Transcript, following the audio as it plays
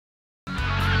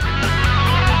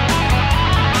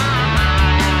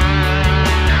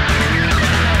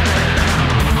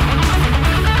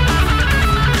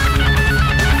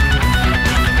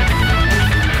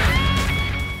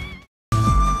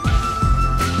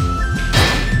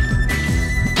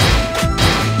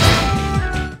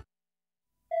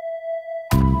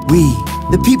We,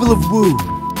 the people of Wu,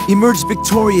 emerged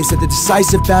victorious at the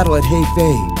decisive battle at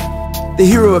Hefei. The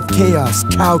hero of chaos,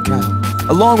 Cao Cao,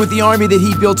 along with the army that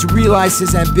he built to realize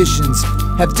his ambitions,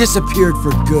 have disappeared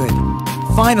for good.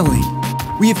 Finally,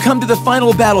 we have come to the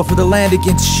final battle for the land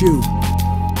against Shu.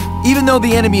 Even though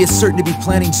the enemy is certain to be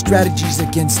planning strategies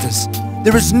against us,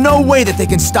 there is no way that they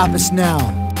can stop us now.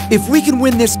 If we can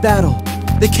win this battle,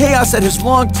 the chaos that has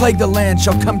long plagued the land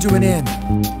shall come to an end.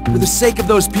 For the sake of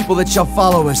those people that shall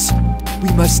follow us,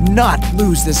 we must not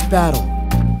lose this battle.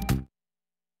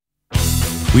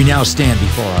 We now stand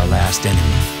before our last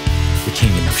enemy, the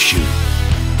Kingdom of Shu.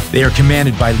 They are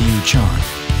commanded by Liu Chan,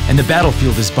 and the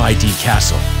battlefield is Bai Di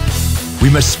Castle. We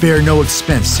must spare no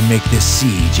expense to make this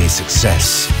siege a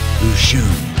success. Lu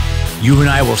Xun, you and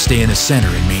I will stay in the center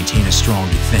and maintain a strong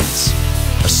defense.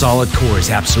 A solid core is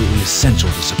absolutely essential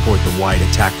to support the wide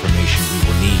attack formation we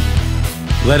will need.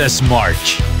 Let us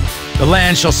march. The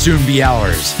land shall soon be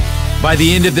ours. By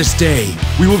the end of this day,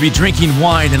 we will be drinking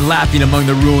wine and laughing among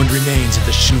the ruined remains of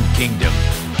the Shu Kingdom.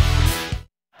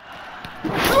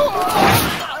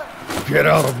 Get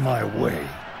out of my way.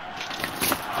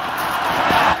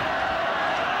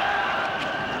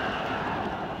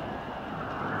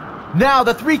 Now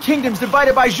the three kingdoms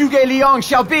divided by Zhuge Liang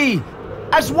shall be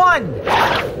as one!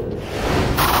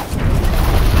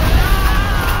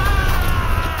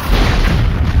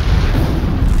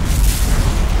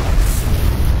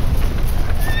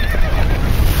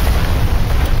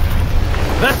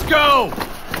 Let's go!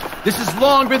 This has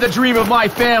long been the dream of my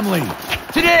family.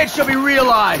 Today it shall be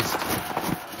realized!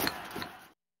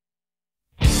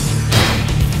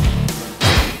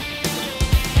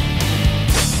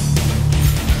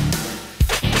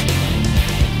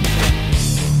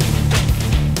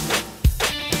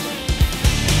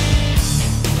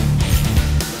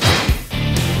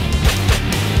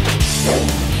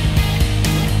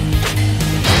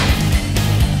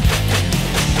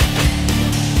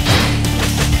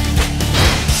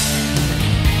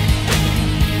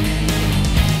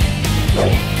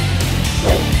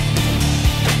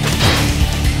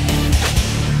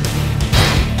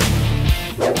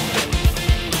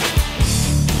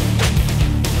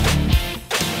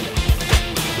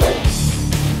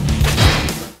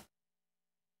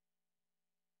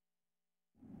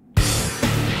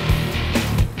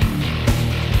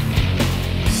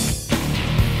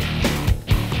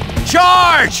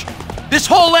 Charge! This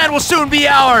whole land will soon be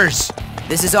ours!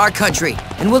 This is our country,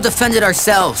 and we'll defend it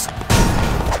ourselves. We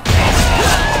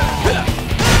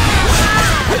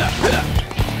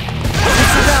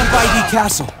surround Bai Di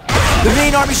Castle. The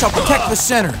main army shall protect the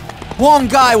center. Wang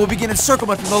Gai will begin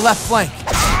encirclement from the left flank,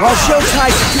 while Zhou Tai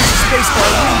secures the space for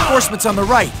our reinforcements on the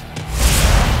right.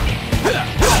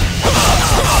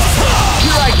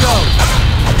 Here I go!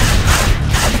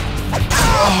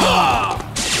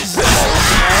 Is this the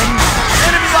end?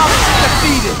 Enemy officer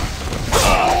defeated!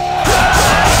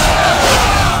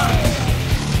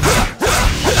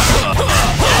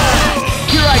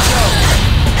 Here I go!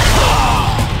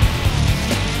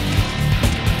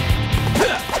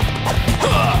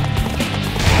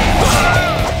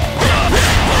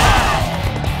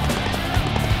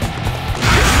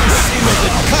 You seem a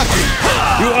bit cocky.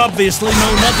 You obviously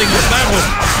know nothing of battle.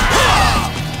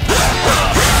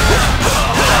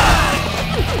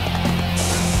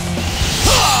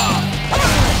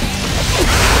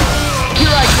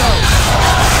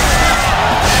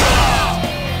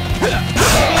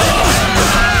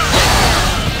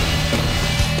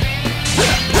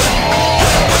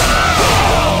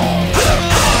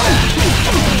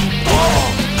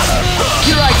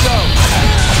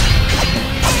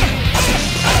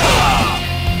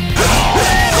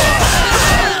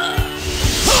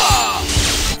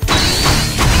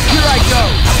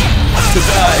 To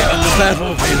die on the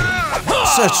battlefield.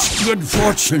 Such good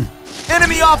fortune.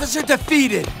 Enemy officer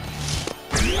defeated!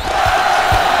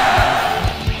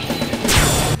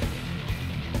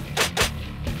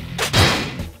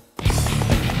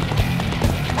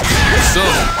 So,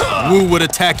 Wu would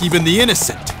attack even the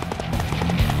innocent.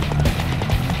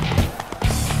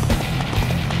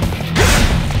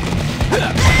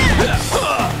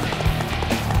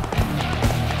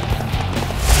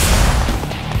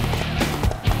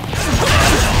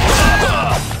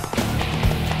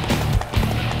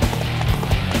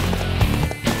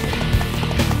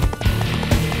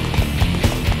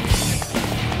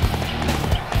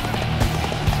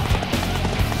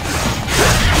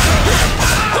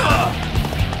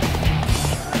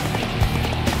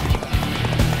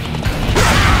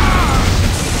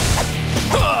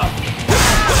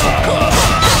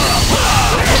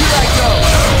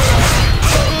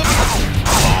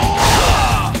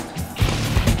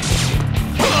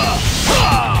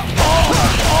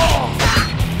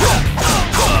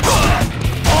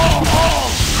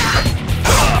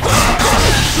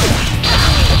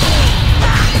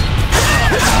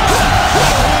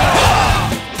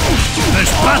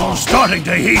 starting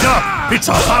to heat up. It's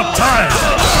about time.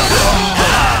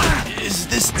 Is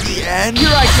this the end? Here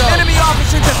I go! Enemy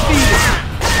officer defeated!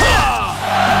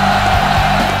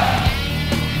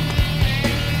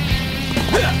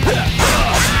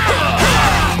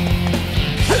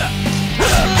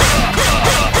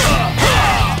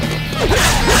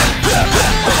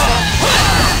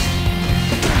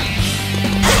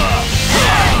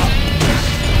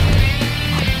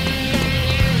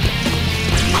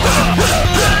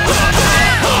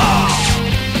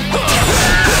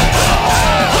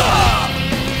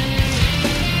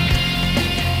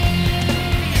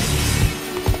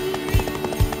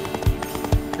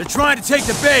 They're trying to take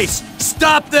the base!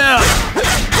 Stop them! Here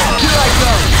I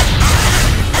go!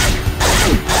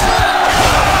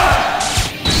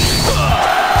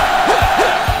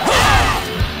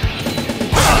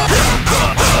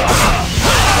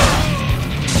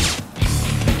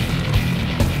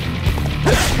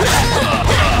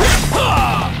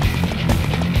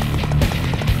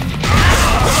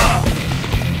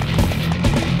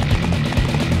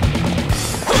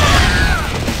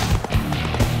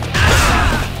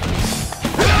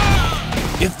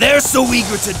 If they're so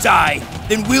eager to die,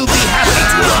 then we'll be happy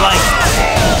to oblige.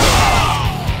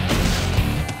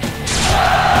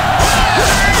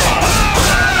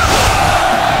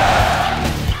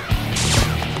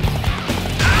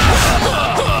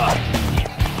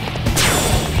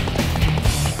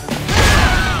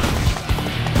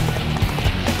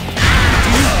 Do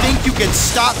you think you can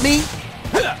stop me?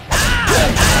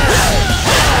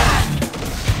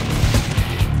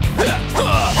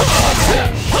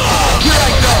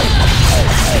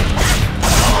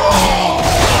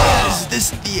 Is this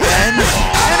the end?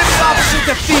 Enemy officer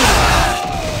defeated!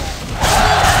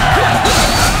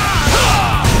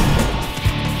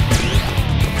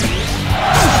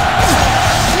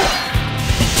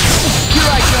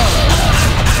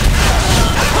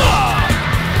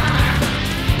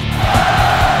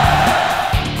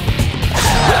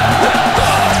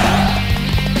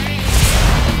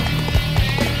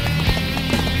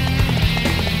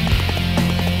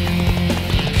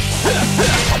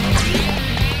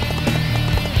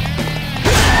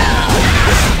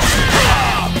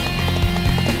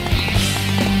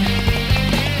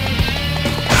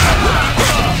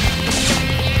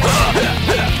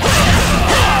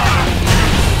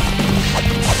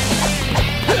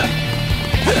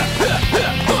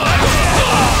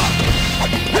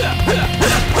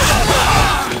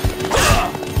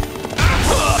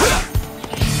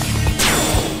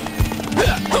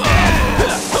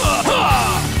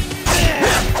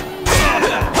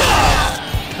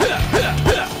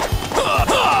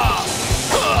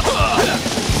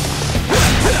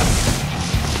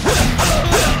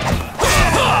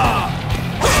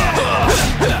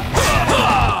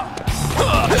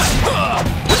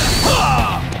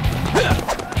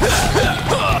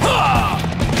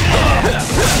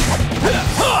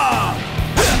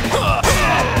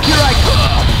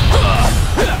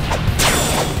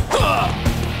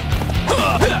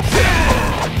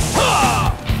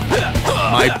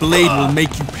 My blade will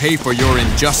make you pay for your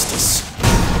injustice.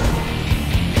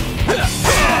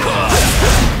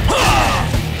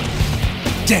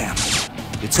 Damn!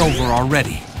 It's over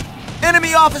already.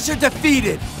 Enemy officer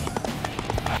defeated!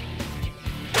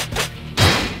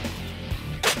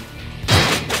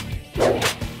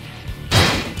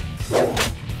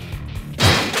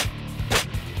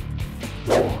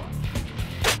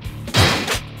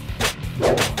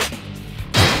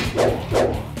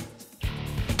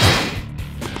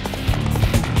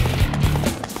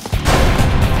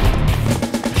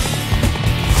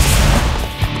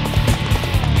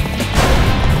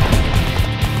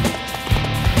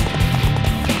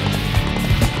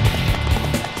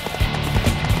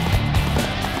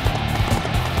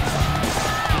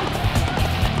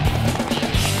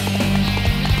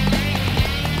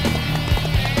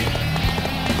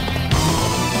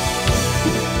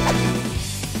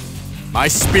 My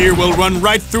spear will run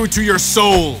right through to your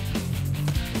soul.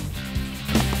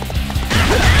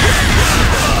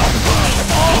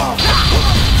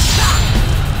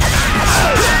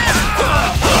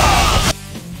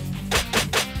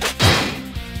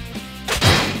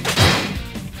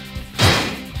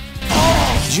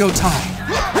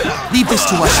 Showtime. Leave this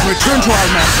to us and return to our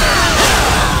master.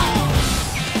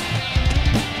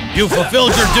 You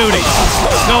fulfilled your duty.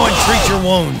 Go and treat your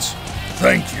wounds.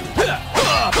 Thank you.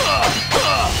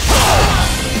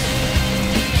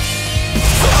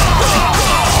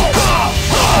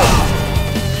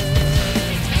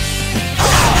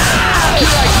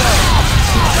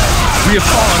 We have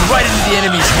fallen right into the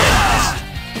enemy's hands.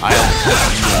 I'll put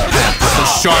you in with the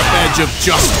sharp edge of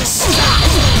justice.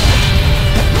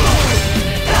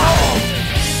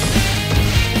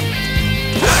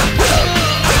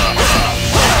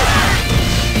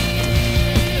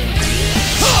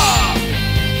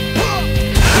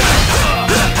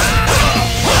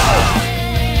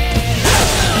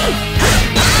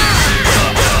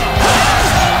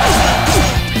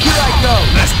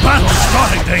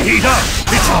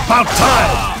 about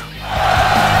time!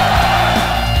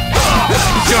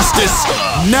 Justice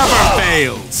never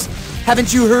fails!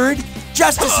 Haven't you heard?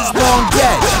 Justice is long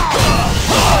dead!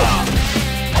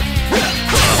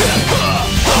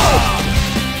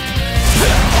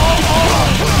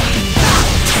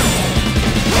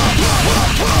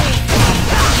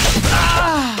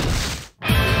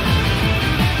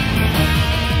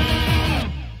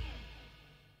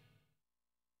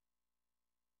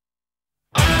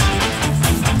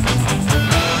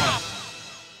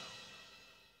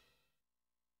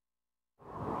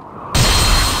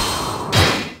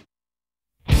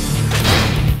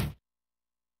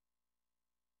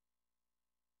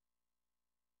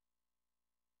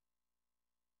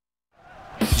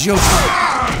 Jotun,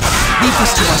 leave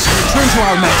this to us and return to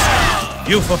our master.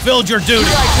 You fulfilled your duty.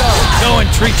 Here I Go and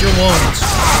treat your wounds.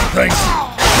 Thank you.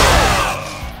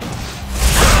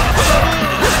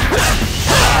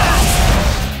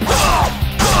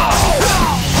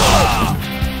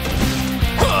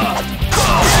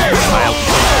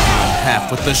 Half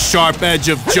with the sharp edge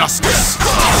of justice.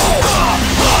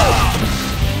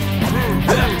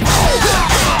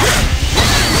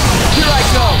 Here I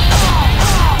go!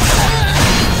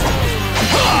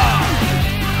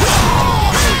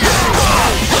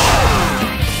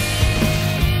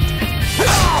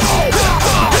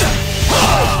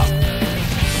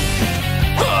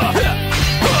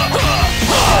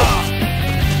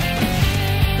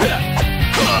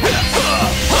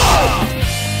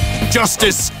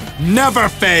 Justice never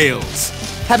fails!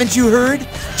 Haven't you heard?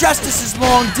 Justice is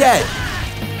long dead!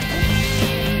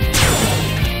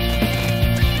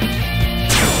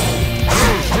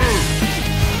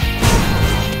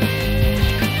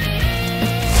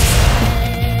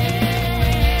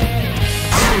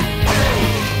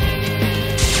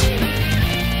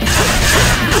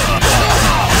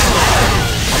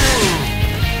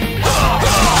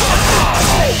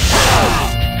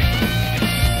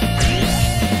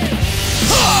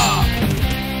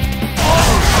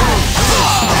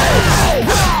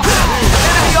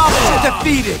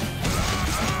 Defeated!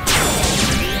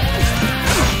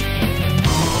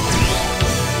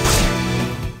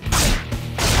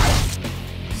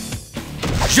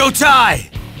 Shotai!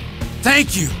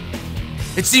 Thank you!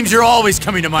 It seems you're always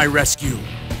coming to my rescue.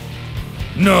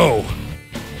 No.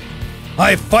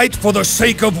 I fight for the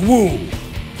sake of Wu.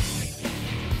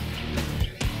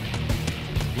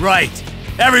 Right.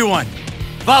 Everyone,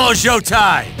 follow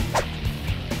Shotai!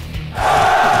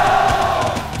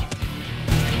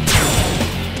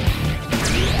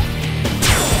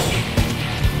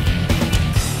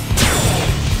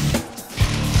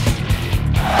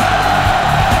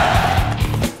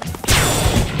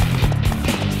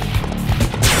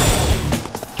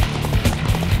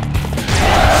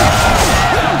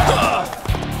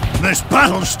 This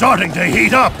battle's starting to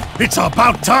heat up. It's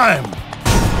about time.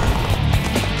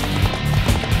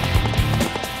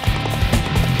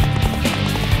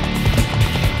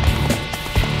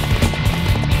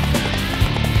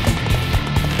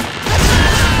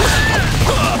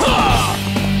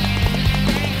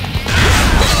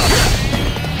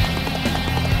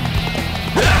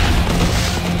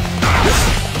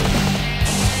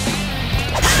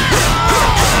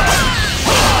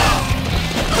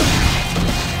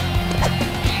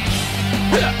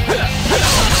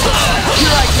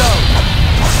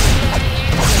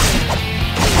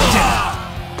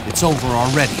 It's over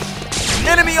already.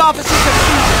 Enemy officer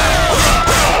defeated!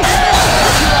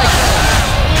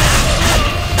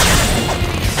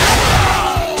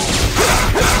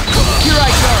 Here I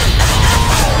go!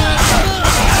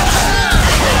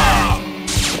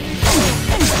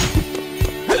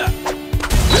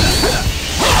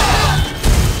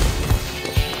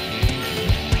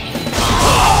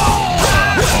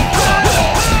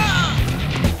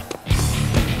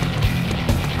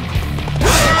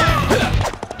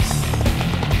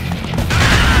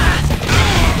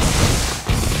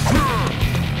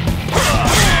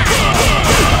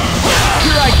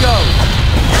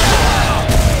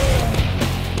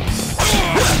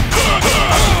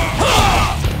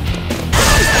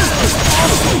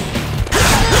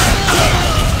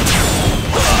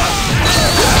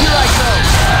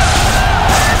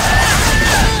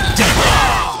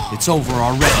 It's over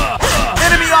already.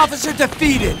 Enemy officer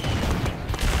defeated!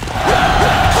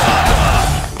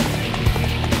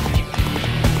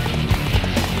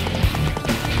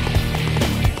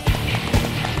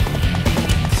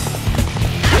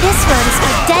 This road is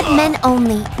for dead men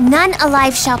only. None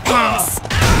alive shall pass.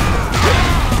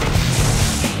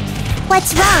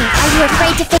 What's wrong? Are you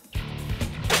afraid to face?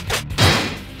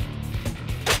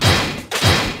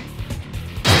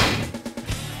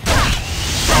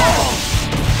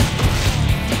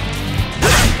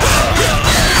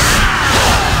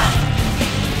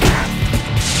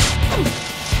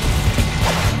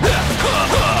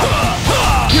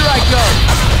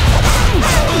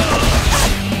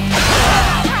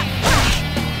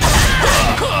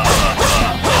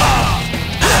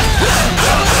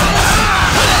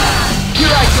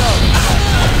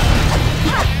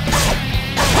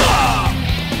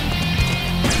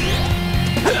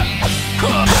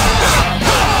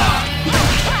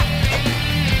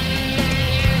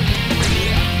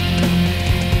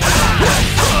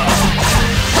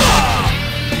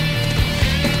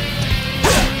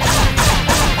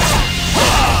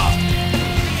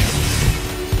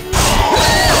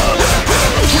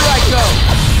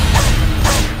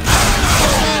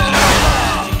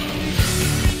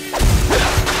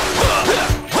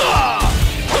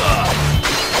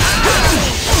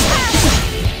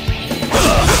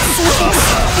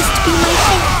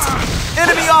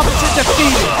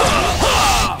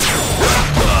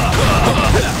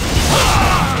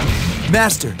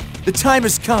 Master, the time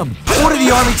has come. Order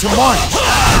the army to march!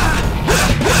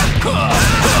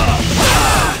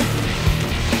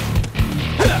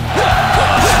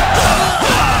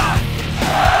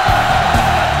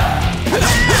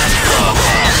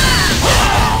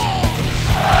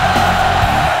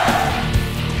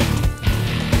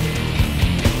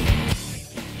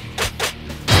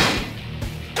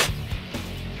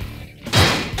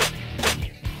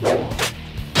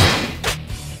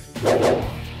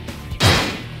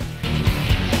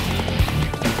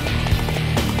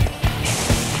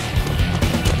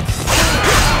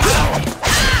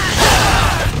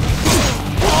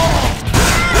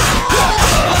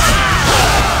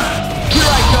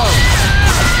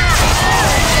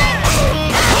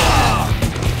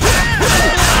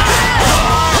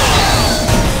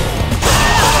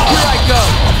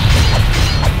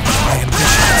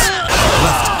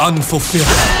 Unfulfilled.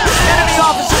 Enemy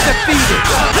officer defeated!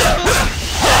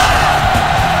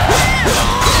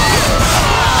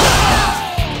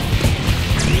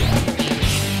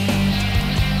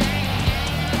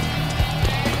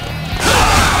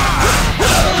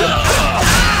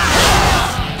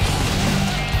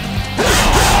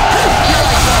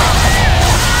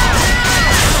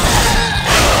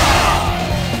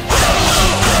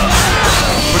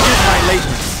 Forgive my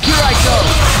lateness. Here I go!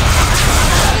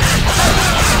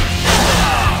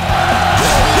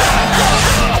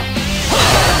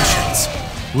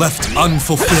 Left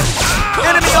unfulfilled.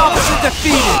 Enemy officer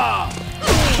defeated!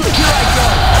 Here I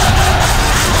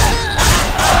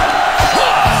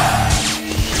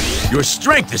go! Your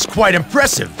strength is quite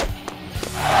impressive. Here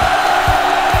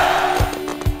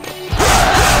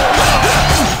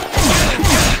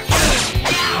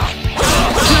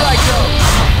I go!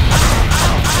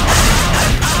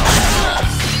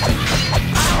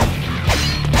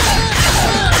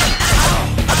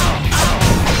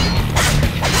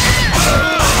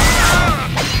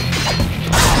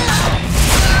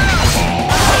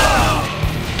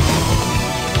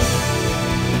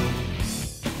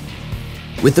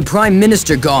 With the Prime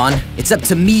Minister gone, it's up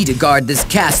to me to guard this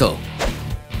castle.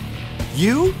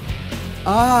 You?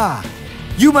 Ah,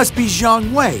 you must be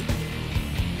Zhang Wei.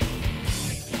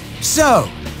 So,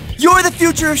 you're the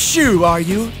future of Shu, are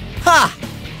you? Ha!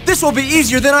 This will be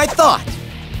easier than I thought!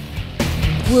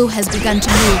 Wu has begun to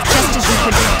move just as you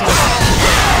predicted.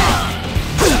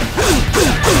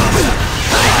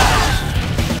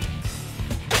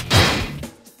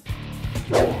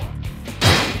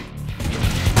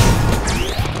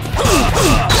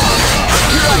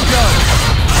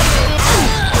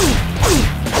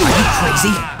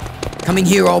 Coming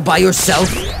here all by yourself?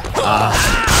 So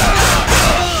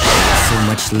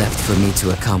much left for me to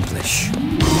accomplish.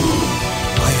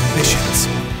 My ambitions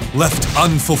left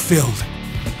unfulfilled.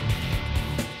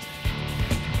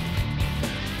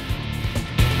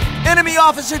 Enemy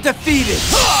officer defeated!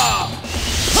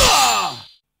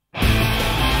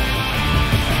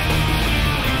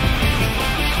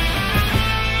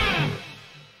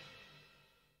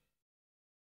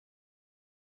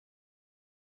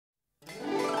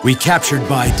 We captured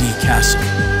Bai Di Castle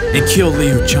and killed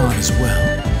Liu Chan as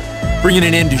well, bringing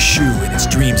an end to Shu and its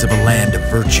dreams of a land of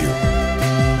virtue.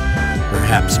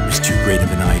 Perhaps it was too great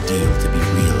of an ideal to be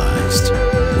realized.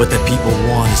 What the people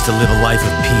want is to live a life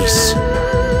of peace,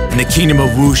 and the Kingdom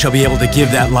of Wu shall be able to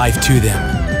give that life to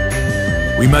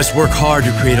them. We must work hard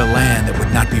to create a land that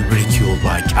would not be ridiculed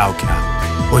by Cao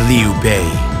Cao or Liu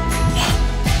Bei.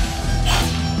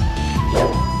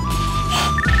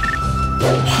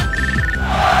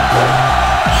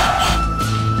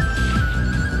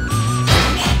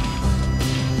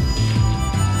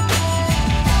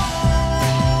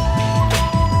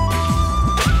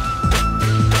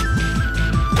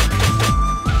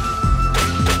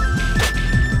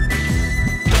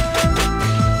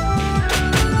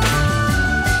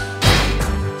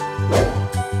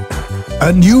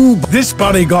 This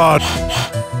bodyguard.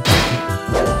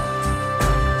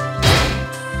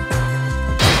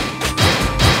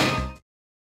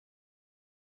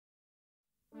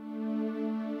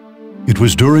 It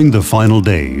was during the final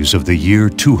days of the year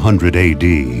 200 AD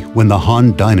when the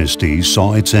Han Dynasty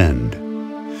saw its end.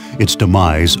 Its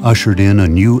demise ushered in a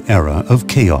new era of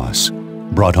chaos,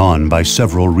 brought on by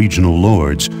several regional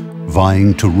lords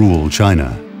vying to rule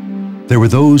China. There were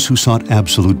those who sought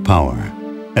absolute power,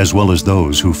 as well as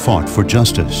those who fought for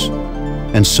justice,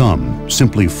 and some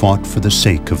simply fought for the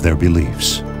sake of their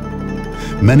beliefs.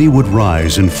 Many would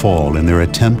rise and fall in their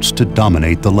attempts to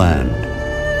dominate the land.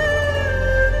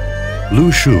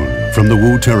 Lu Xun from the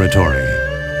Wu territory,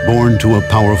 born to a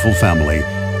powerful family,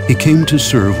 he came to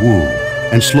serve Wu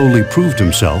and slowly proved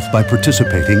himself by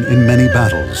participating in many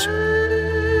battles.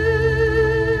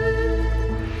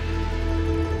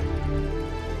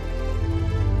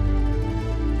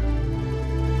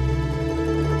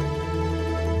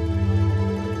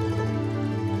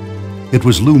 It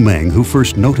was Lu Meng who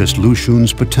first noticed Lu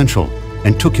Xun's potential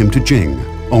and took him to Jing,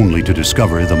 only to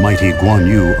discover the mighty Guan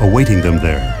Yu awaiting them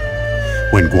there.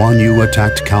 When Guan Yu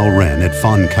attacked Cao Ren at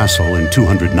Fan Castle in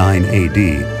 209 AD,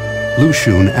 Lu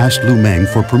Xun asked Lu Meng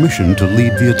for permission to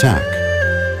lead the attack.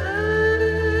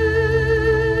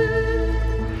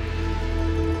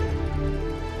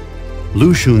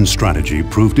 Lu Xun's strategy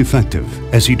proved effective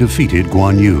as he defeated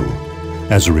Guan Yu.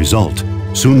 As a result,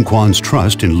 Sun Quan's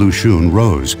trust in Lu Xun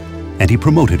rose, and he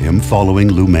promoted him following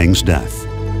Lu Meng's death.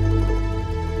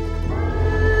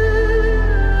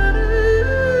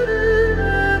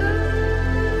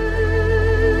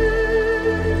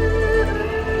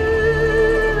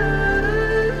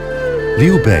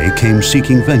 Liu Bei came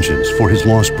seeking vengeance for his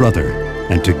lost brother,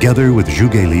 and together with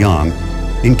Zhuge Liang,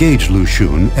 engaged Lu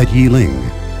Xun at Yiling.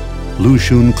 Lu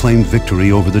Xun claimed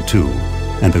victory over the two,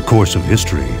 and the course of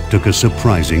history took a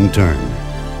surprising turn.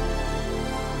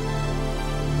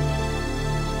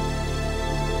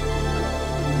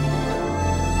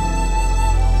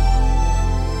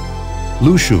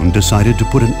 Lu Xun decided to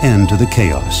put an end to the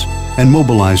chaos and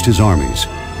mobilized his armies.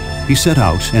 He set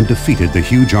out and defeated the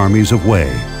huge armies of Wei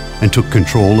and took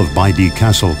control of Baidi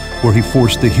Castle, where he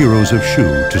forced the heroes of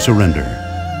Shu to surrender.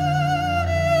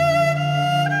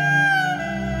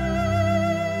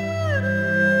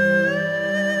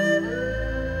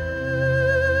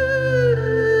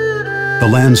 The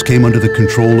lands came under the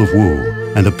control of Wu,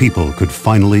 and the people could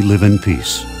finally live in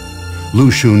peace.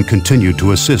 Lu Xun continued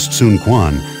to assist Sun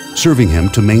Quan, serving him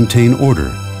to maintain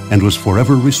order, and was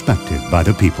forever respected by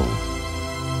the people.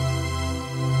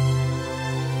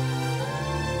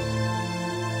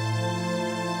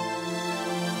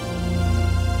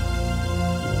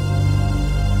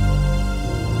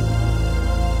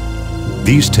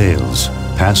 These tales,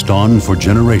 passed on for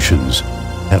generations,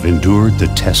 have endured the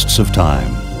tests of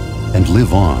time and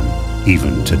live on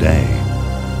even today.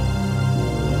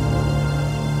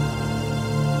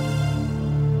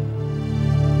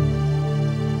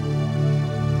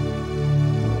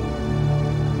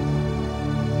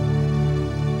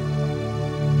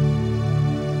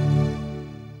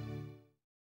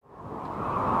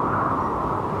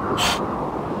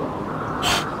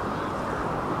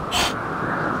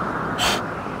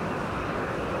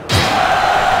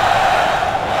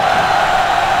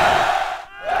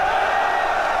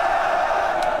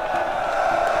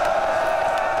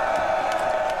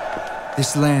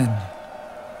 This land,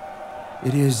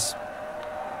 it is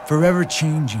forever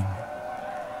changing.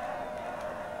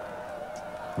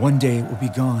 One day it will be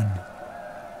gone,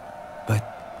 but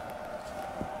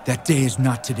that day is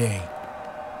not today.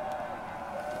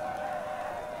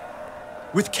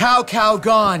 With Cao Cao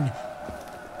gone,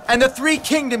 and the three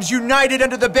kingdoms united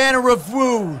under the banner of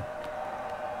Wu,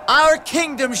 our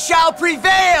kingdom shall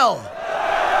prevail!